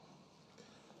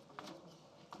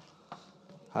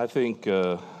I think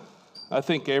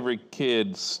every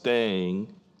kid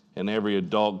staying and every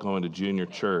adult going to junior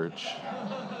church,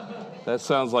 that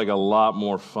sounds like a lot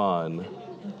more fun.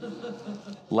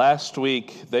 Last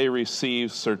week, they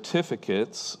received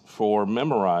certificates for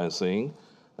memorizing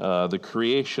the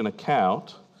creation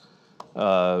account.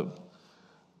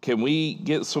 Can we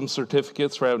get some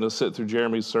certificates for having to sit through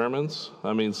Jeremy's sermons?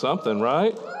 I mean, something,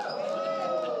 right?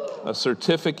 A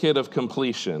certificate of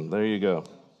completion. There you go.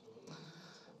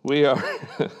 We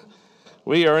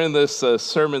are in this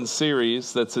sermon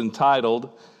series that's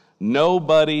entitled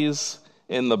Nobody's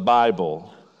in the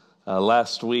Bible.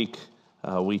 Last week,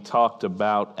 we talked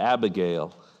about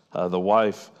Abigail, the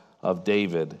wife of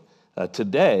David.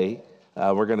 Today,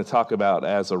 we're going to talk about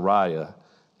Azariah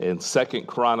in 2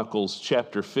 Chronicles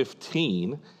chapter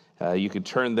 15. You could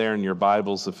turn there in your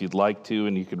Bibles if you'd like to,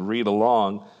 and you could read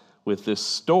along with this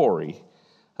story,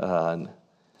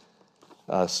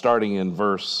 starting in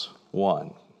verse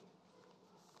 1.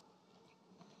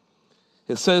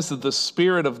 It says that the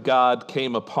Spirit of God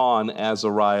came upon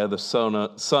Azariah, the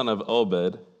son of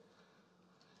Obed,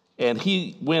 and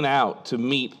he went out to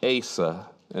meet Asa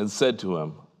and said to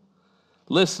him,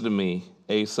 "Listen to me,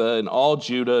 Asa, and all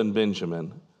Judah and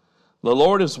Benjamin. The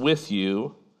Lord is with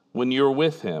you when you're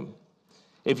with him.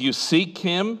 If you seek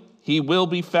him, he will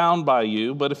be found by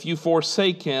you, but if you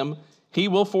forsake him, he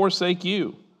will forsake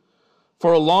you.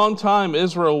 For a long time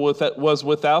Israel was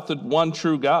without the one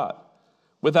true God,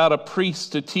 without a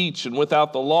priest to teach and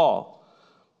without the law.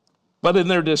 But in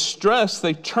their distress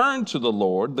they turned to the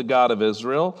Lord, the God of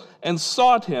Israel, and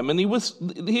sought him, and he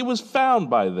was found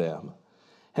by them.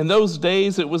 In those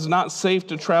days it was not safe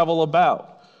to travel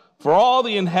about, for all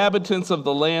the inhabitants of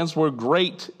the lands were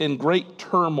in great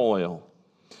turmoil.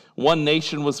 One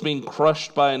nation was being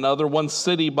crushed by another, one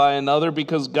city by another,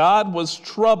 because God was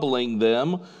troubling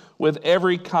them with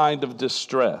every kind of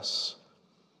distress.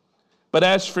 But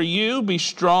as for you, be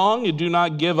strong and do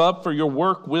not give up, for your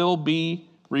work will be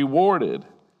rewarded."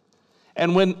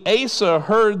 And when Asa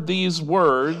heard these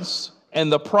words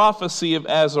and the prophecy of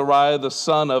Azariah, the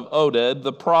son of Oded,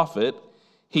 the prophet,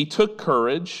 he took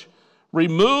courage,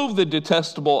 removed the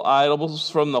detestable idols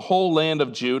from the whole land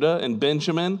of Judah and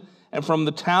Benjamin, and from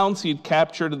the towns he had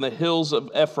captured in the hills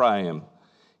of Ephraim.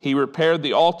 He repaired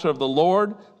the altar of the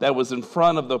Lord that was in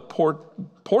front of the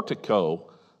portico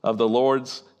of the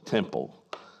Lord's temple.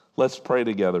 Let's pray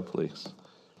together, please.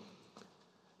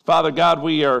 Father God,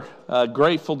 we are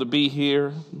grateful to be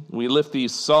here. We lift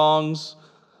these songs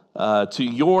to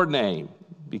your name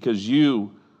because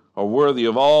you are worthy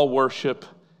of all worship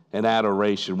and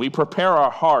adoration. We prepare our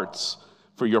hearts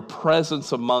for your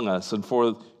presence among us and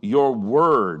for your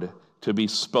word to be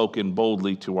spoken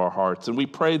boldly to our hearts. And we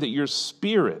pray that your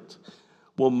Spirit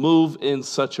will move in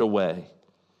such a way.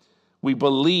 We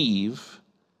believe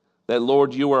that,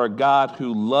 Lord, you are a God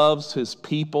who loves his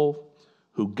people,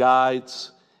 who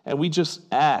guides, and we just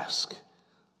ask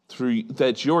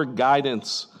that your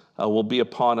guidance will be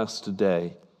upon us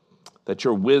today, that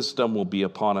your wisdom will be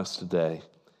upon us today.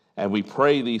 And we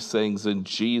pray these things in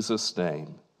Jesus'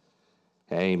 name.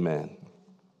 Amen.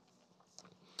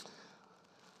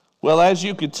 Well, as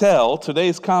you could tell,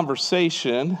 today's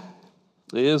conversation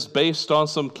is based on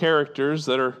some characters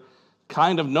that are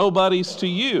kind of nobodies to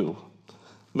you.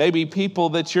 Maybe people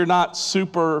that you're not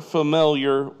super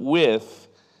familiar with.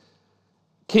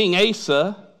 King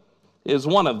Asa is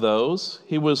one of those.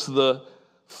 He was the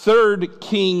third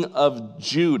king of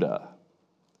Judah.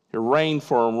 He reigned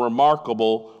for a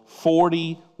remarkable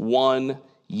 41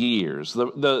 years.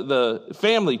 The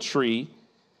family tree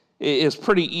is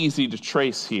pretty easy to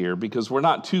trace here because we're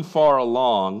not too far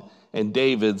along in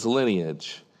David's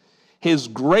lineage. His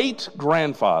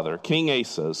great-grandfather, King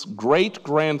Asa's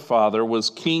great-grandfather, was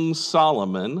King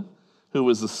Solomon, who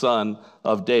was the son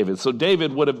of David. So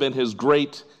David would have been his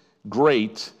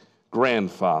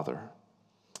great-great-grandfather.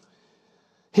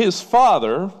 His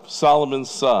father,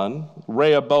 Solomon's son,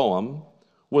 Rehoboam,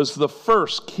 was the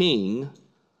first king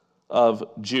of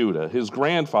Judah. His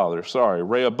grandfather,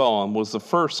 Rehoboam, was the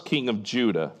first king of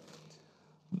Judah.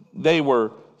 They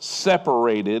were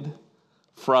separated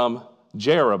from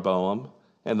Jeroboam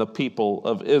and the people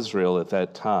of Israel at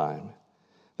that time.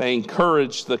 They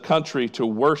encouraged the country to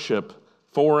worship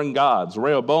foreign gods.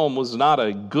 Rehoboam was not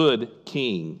a good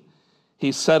king.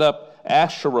 He set up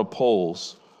Asherah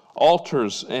poles,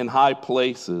 altars in high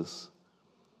places.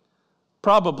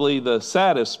 Probably the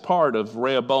saddest part of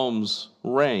Rehoboam's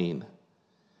reign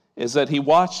is that he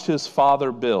watched his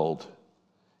father build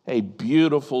a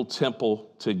beautiful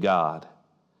temple to God,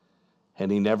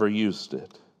 and he never used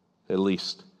it, at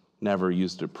least never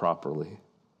used it properly.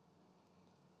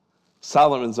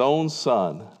 Solomon's own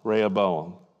son,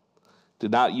 Rehoboam,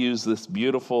 did not use this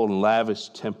beautiful and lavish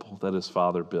temple that his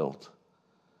father built.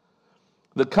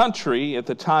 The country at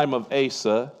the time of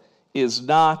Asa is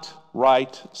not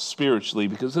right spiritually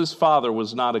because his father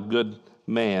was not a good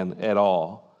man at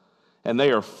all. And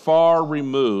they are far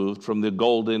removed from the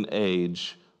golden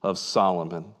age of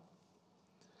Solomon.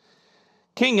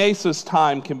 King Asa's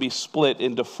time can be split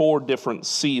into 4 different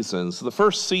seasons. The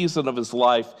first season of his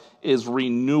life is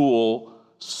renewal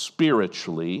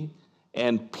spiritually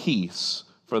and peace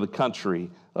for the country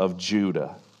of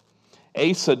Judah.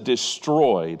 Asa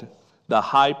destroyed the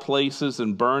high places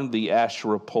and burned the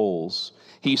Asherah poles.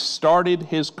 He started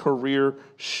his career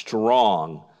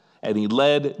strong, and he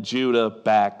led Judah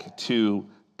back to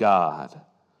God.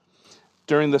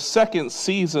 During the second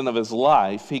season of his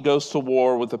life, he goes to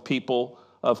war with the people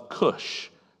of Cush,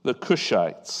 the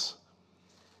Cushites.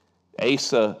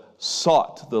 Asa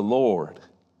sought the Lord,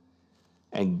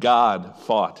 and God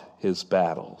fought his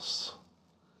battles.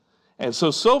 And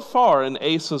so far in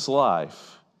Asa's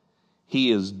life,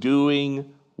 he is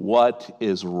doing what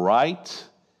is right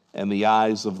in the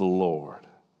eyes of the Lord.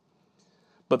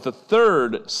 But the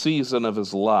third season of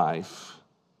his life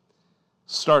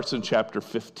starts in chapter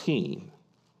 15.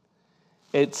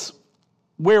 It's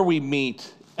where we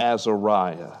meet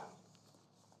Azariah.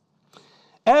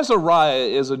 Azariah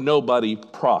is a nobody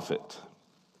prophet.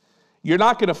 You're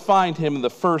not going to find him in the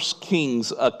First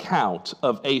Kings account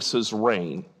of Asa's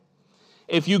reign.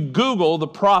 If you Google the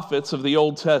prophets of the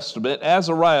Old Testament,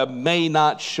 Azariah may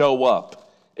not show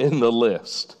up in the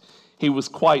list. He was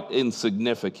quite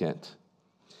insignificant.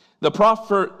 The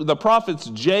prophets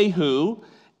Jehu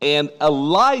and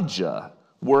Elijah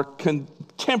were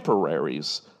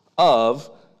contemporaries of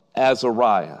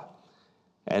Azariah.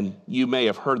 And you may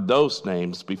have heard those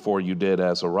names before you did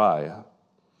Azariah.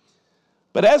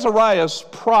 But Azariah's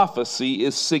prophecy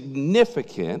is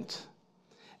significant,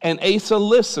 and Asa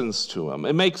listens to him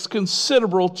and makes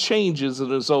considerable changes in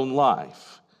his own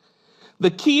life.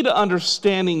 The key to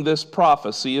understanding this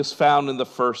prophecy is found in the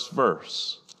first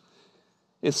verse.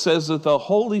 It says that the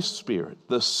Holy Spirit,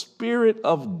 the Spirit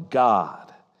of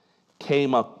God,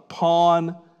 came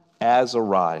upon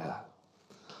Azariah.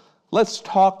 Let's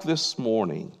talk this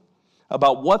morning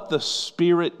about what the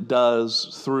Spirit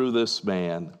does through this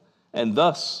man, and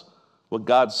thus what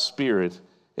God's Spirit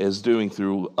is doing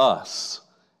through us,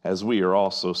 as we are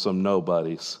also some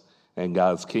nobodies in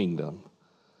God's kingdom.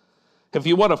 If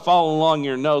you want to follow along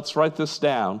your notes, write this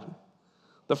down.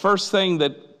 The first thing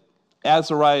that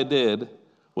Azariah did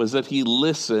was that he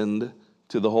listened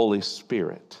to the Holy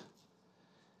Spirit.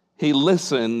 He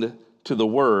listened to the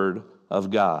Word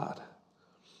of God.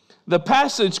 The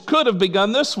passage could have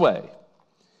begun this way.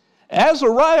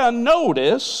 Azariah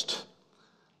noticed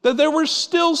that there were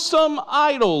still some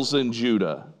idols in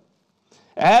Judah.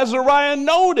 Azariah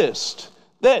noticed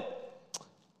that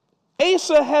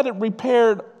Asa hadn't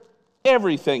repaired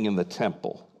everything in the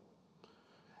temple.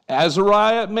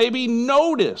 Azariah maybe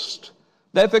noticed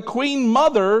that the queen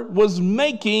mother was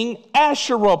making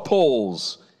Asherah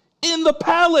poles in the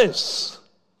palace.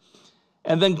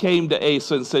 And then came to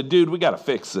Asa and said, dude, we got to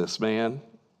fix this, man.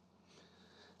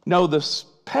 No, this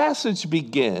passage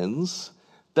begins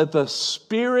that the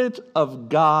Spirit of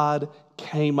God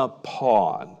came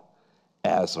upon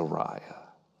Azariah.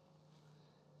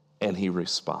 And he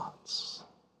responds.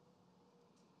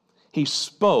 He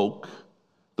spoke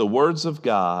the words of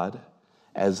God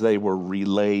as they were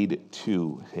relayed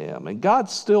to him. And God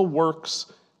still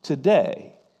works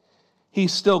today. He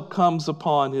still comes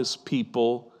upon his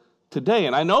people today.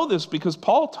 And I know this because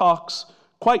Paul talks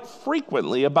quite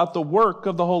frequently about the work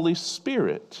of the Holy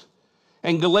Spirit.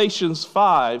 In Galatians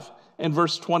 5 and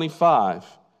verse 25,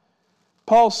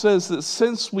 Paul says that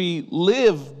since we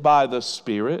live by the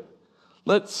Spirit,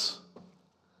 let's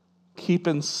keep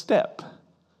in step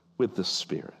with the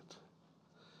Spirit.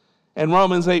 In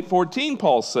Romans 8:14,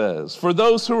 Paul says, for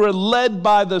those who are led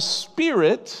by the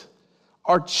Spirit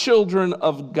are children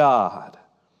of God.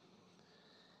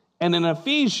 And in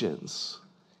Ephesians,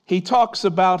 he talks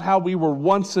about how we were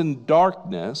once in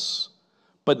darkness,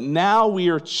 but now we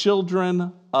are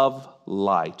children of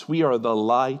light. We are the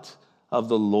light of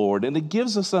the Lord. And it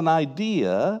gives us an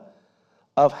idea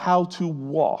of how to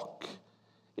walk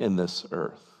in this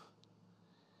earth.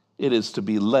 It is to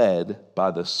be led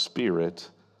by the Spirit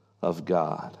of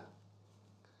God.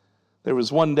 There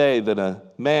was one day that a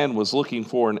man was looking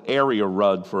for an area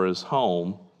rug for his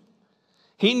home.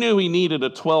 He knew he needed a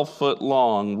 12-foot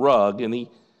long rug, and he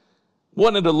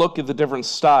wanted to look at the different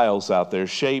styles out there,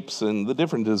 shapes and the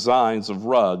different designs of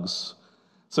rugs.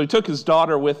 So he took his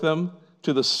daughter with him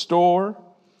to the store,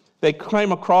 They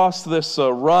came across this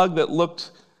rug that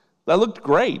looked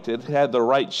great. It had the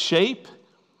right shape.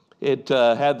 It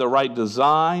had the right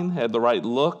design, had the right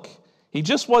look. He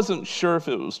just wasn't sure if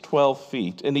it was 12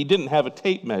 feet, and he didn't have a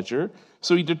tape measure,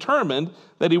 so he determined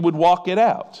that he would walk it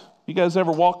out. You guys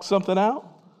ever walk something out?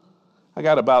 I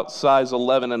got about size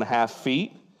 11 and a half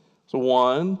feet. So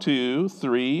 1, 2,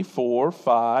 3, 4,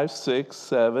 5, 6,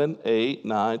 7, 8,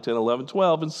 9, 10, 11,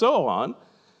 12, and so on.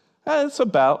 And it's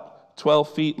about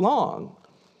 12 feet long.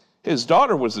 His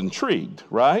daughter was intrigued,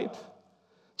 right?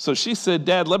 So she said,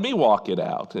 Dad, let me walk it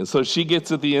out. And so she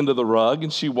gets at the end of the rug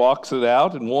and she walks it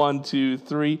out, and 1, 2,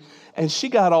 3, and she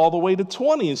got all the way to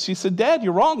 20. And she said, Dad,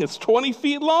 you're wrong. It's 20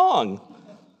 feet long.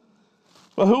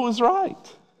 Well, who was right?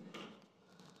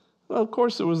 Well, of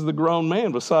course, it was the grown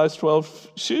man with size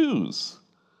 12 shoes.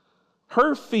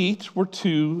 Her feet were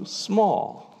too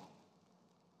small.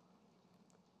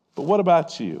 But what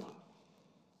about you?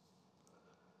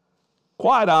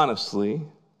 Quite honestly,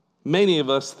 many of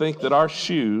us think that our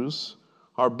shoes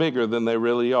are bigger than they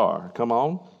really are. Come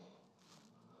on.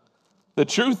 The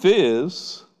truth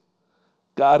is,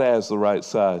 God has the right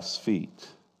size feet.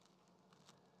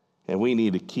 And we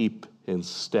need to keep in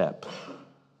step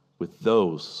with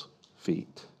those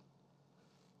feet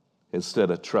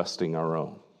instead of trusting our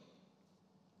own.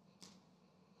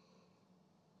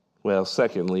 Well,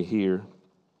 secondly here,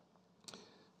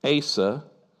 Azariah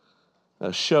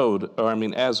showed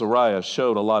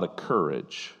a lot of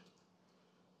courage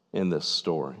in this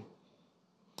story.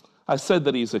 I said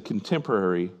that he's a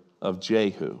contemporary of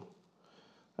Jehu.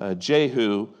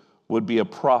 Jehu would be a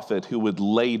prophet who would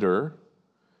later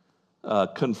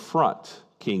confront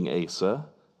King Asa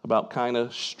about kind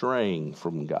of straying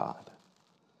from God.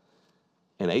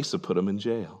 And Asa put him in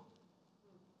jail.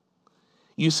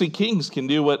 You see, kings can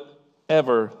do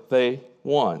whatever they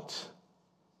want.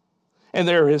 And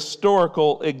there are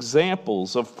historical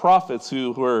examples of prophets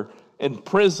who were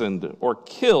imprisoned or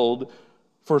killed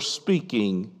for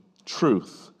speaking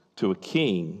truth to a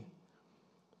king.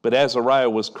 But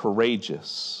Azariah was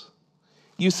courageous.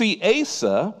 You see,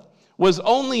 Asa was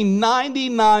only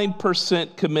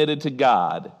 99% committed to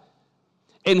God.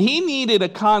 And he needed a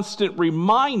constant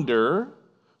reminder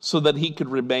so that he could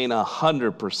remain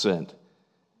 100%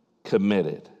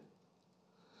 committed.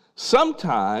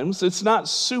 Sometimes it's not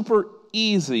super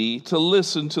easy to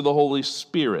listen to the Holy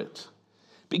Spirit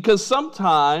because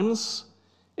sometimes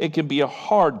it can be a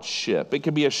hardship. It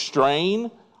can be a strain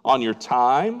on your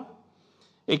time.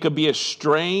 It could be a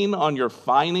strain on your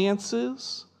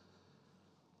finances.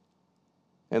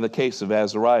 In the case of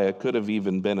Azariah, it could have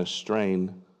even been a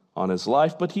strain on his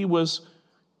life, but he was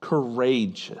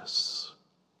courageous.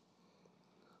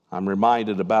 I'm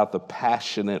reminded about the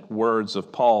passionate words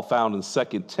of Paul found in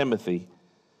 2 Timothy,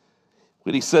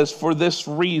 when he says, "For this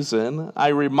reason, I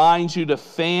remind you to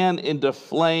fan into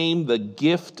flame the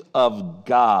gift of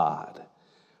God,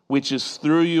 which is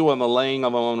through you on the laying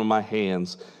on of my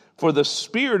hands. For the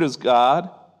Spirit is God.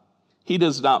 He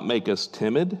does not make us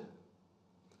timid,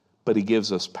 but he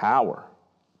gives us power,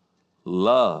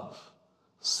 love,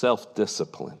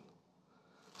 self-discipline.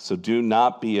 So do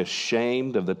not be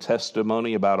ashamed of the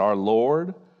testimony about our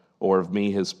Lord or of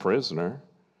me, his prisoner.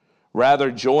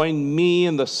 Rather, join me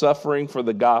in the suffering for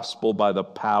the gospel by the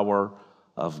power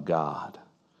of God."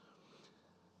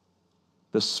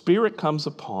 The Spirit comes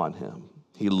upon him.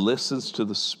 He listens to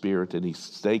the Spirit and he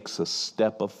takes a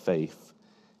step of faith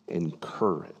and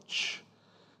courage.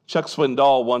 Chuck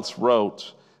Swindoll once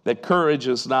wrote that courage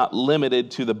is not limited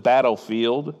to the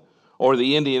battlefield or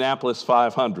the Indianapolis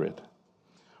 500,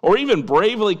 or even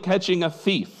bravely catching a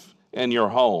thief in your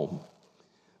home.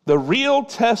 The real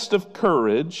test of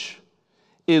courage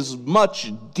is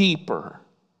much deeper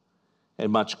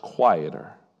and much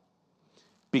quieter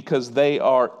because they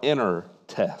are inner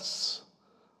tests,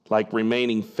 like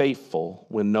remaining faithful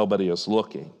when nobody is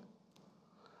looking,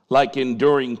 like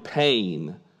enduring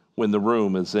pain when the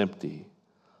room is empty,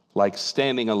 like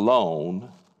standing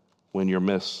alone when you're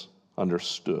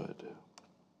misunderstood.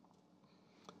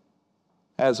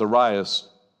 Azariah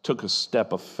took a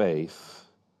step of faith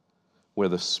where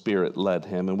the Spirit led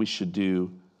him, and we should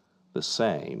do the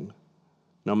same,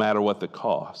 no matter what the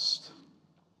cost.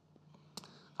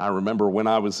 I remember when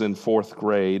I was in 4th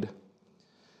grade,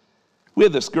 we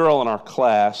had this girl in our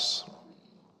class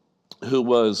who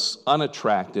was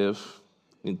unattractive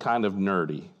and kind of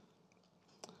nerdy.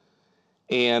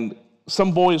 And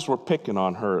some boys were picking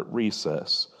on her at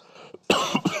recess.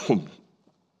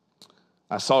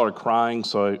 I saw her crying,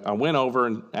 so I went over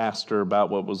and asked her about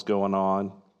what was going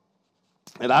on.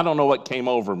 And I don't know what came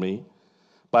over me,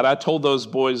 but I told those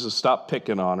boys to stop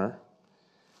picking on her,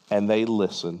 and they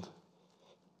listened.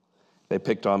 They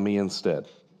picked on me instead.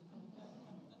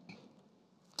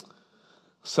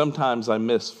 Sometimes I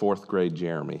miss fourth grade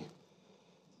Jeremy.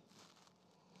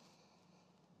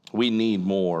 We need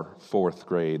more fourth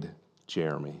grade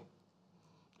Jeremy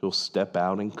who'll step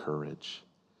out in courage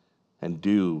and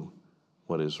do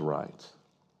what is right.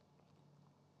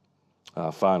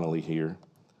 Finally here,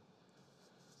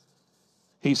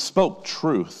 he spoke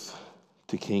truth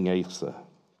to King Asa.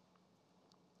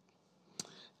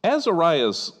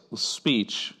 Azariah's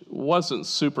speech wasn't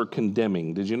super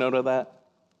condemning. Did you notice that?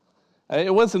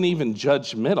 It wasn't even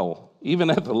judgmental, even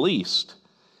at the least.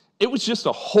 It was just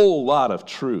a whole lot of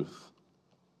truth.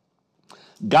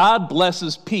 God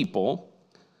blesses people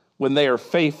when they are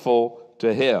faithful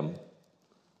to him.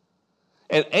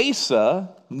 And Asa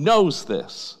knows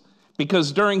this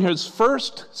because during his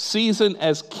first season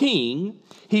as king,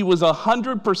 he was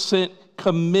 100%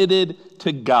 committed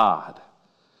to God.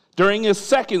 During his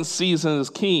second season as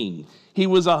king, he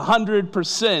was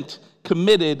 100%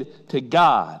 committed to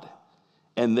God.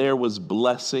 And there was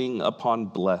blessing upon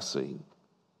blessing.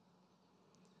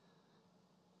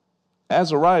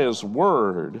 Azariah's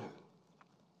word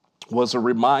was a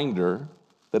reminder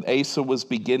that Asa was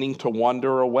beginning to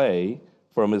wander away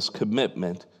from his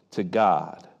commitment to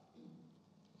God.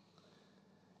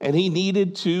 And he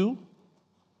needed to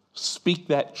speak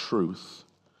that truth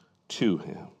to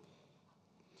him.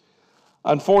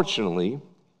 Unfortunately,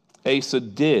 Asa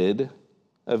did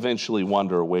eventually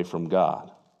wander away from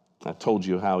God. I told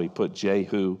you how he put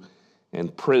Jehu in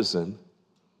prison.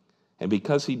 And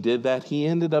because he did that, he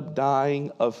ended up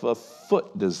dying of a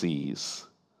foot disease,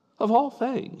 of all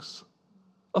things,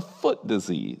 a foot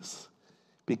disease,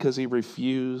 because he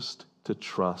refused to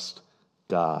trust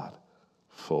God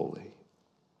fully.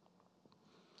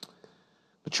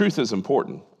 The truth is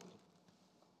important.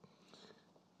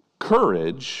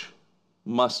 Courage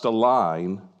must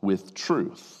align with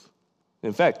truth.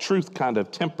 In fact, truth kind of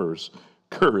tempers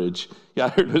courage. Yeah, I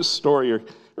heard a story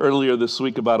earlier this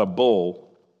week about a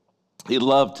bull. He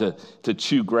loved to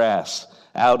chew grass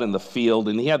out in the field,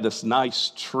 and he had this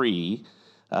nice tree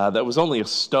that was only a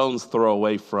stone's throw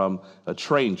away from a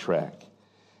train track.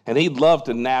 And he'd love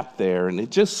to nap there, and it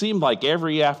just seemed like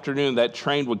every afternoon that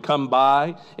train would come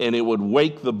by, and it would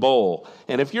wake the bull.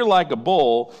 And if you're like a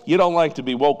bull, you don't like to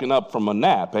be woken up from a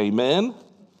nap, amen?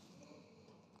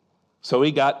 So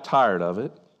he got tired of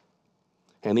it,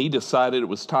 and he decided it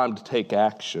was time to take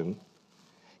action.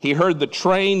 He heard the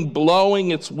train blowing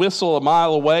its whistle a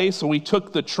mile away, so he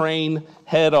took the train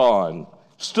head on,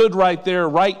 stood right there,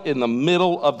 right in the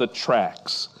middle of the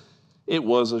tracks. It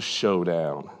was a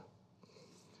showdown.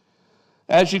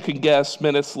 As you can guess,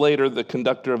 minutes later, the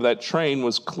conductor of that train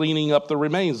was cleaning up the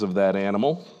remains of that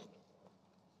animal.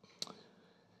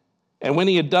 And when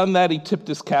he had done that, he tipped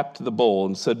his cap to the bull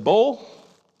and said, "Bull,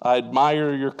 I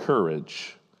admire your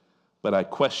courage, but I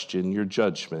question your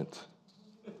judgment."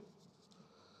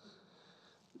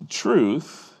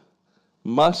 Truth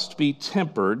must be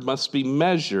tempered, must be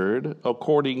measured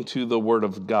according to the Word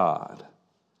of God.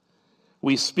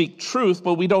 We speak truth,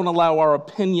 but we don't allow our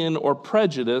opinion or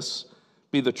prejudice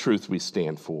be the truth we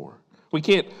stand for. We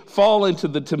can't fall into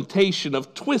the temptation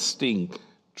of twisting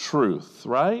truth,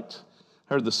 right?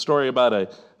 I heard the story about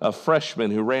a freshman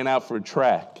who ran out for a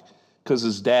track because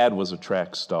his dad was a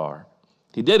track star.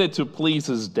 He did it to please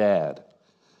his dad.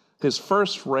 His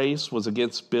first race was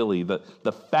against Billy,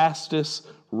 the fastest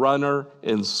runner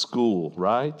in school,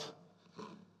 right?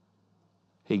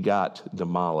 He got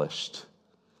demolished.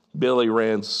 Billy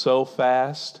ran so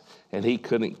fast, and he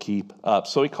couldn't keep up.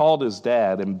 So he called his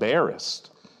dad, embarrassed,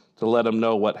 to let him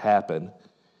know what happened.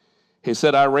 He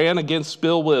said, "I ran against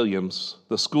Bill Williams,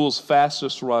 the school's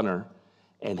fastest runner,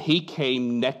 and he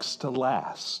came next to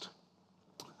last.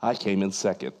 I came in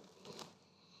second."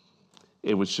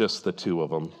 It was just the two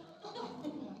of them.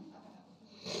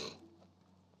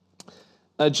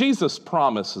 Jesus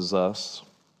promises us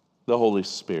the Holy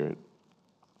Spirit.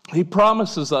 He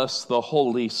promises us the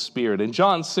Holy Spirit. In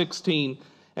John 16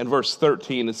 and verse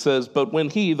 13, it says, "But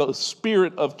when he, the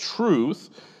Spirit of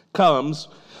truth, comes,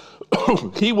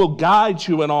 he will guide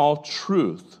you in all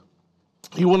truth.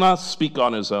 He will not speak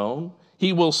on his own.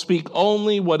 He will speak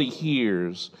only what he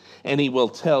hears, and he will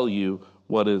tell you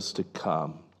what is to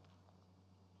come."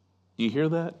 Do you hear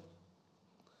that?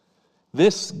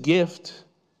 This gift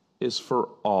is for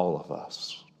all of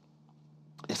us.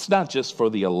 It's not just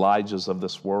for the Elijahs of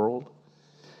this world.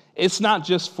 It's not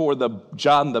just for the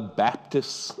John the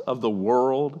Baptists of the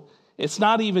world. It's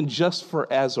not even just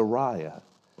for Azariah.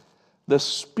 The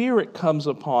Spirit comes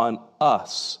upon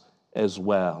us as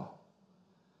well.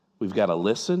 We've got to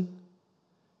listen,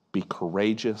 be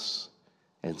courageous,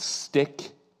 and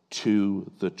stick to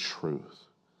the truth.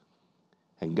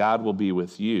 And God will be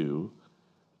with you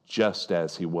just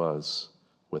as he was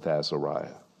with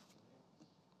Azariah.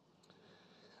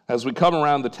 As we come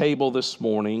around the table this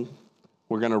morning,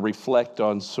 we're going to reflect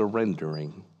on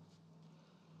surrendering.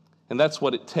 And that's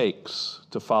what it takes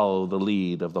to follow the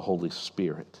lead of the Holy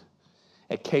Spirit.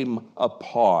 It came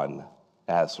upon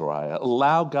Azariah.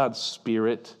 Allow God's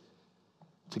Spirit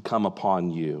to come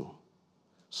upon you.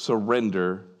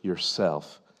 Surrender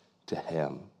yourself to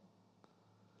him,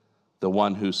 the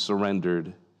one who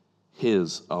surrendered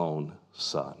his own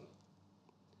son.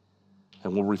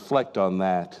 And we'll reflect on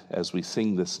that as we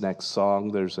sing this next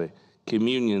song. There's a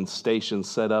communion station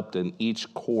set up in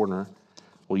each corner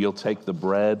where you'll take the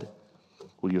bread,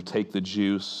 where you'll take the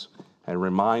juice, and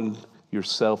remind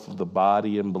yourself of the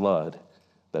body and blood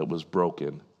that was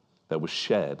broken, that was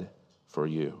shed for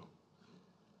you.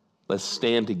 Let's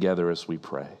stand together as we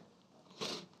pray.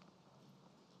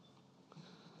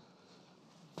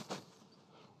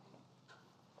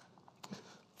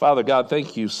 Father God,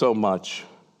 thank you so much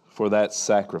for that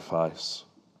sacrifice.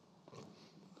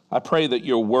 I pray that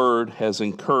your word has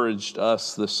encouraged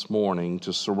us this morning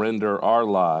to surrender our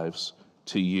lives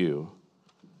to you,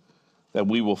 that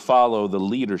we will follow the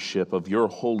leadership of your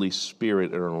Holy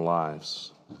Spirit in our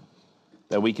lives,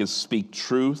 that we can speak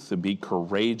truth and be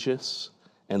courageous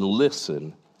and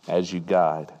listen as you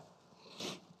guide.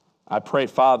 I pray,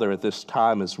 Father, at this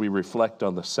time as we reflect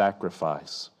on the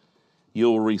sacrifice,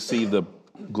 you'll receive the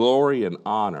glory and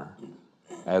honor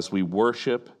as we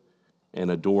worship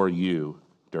and adore you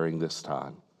during this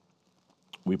time.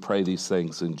 We pray these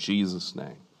things in Jesus'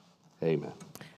 name. Amen.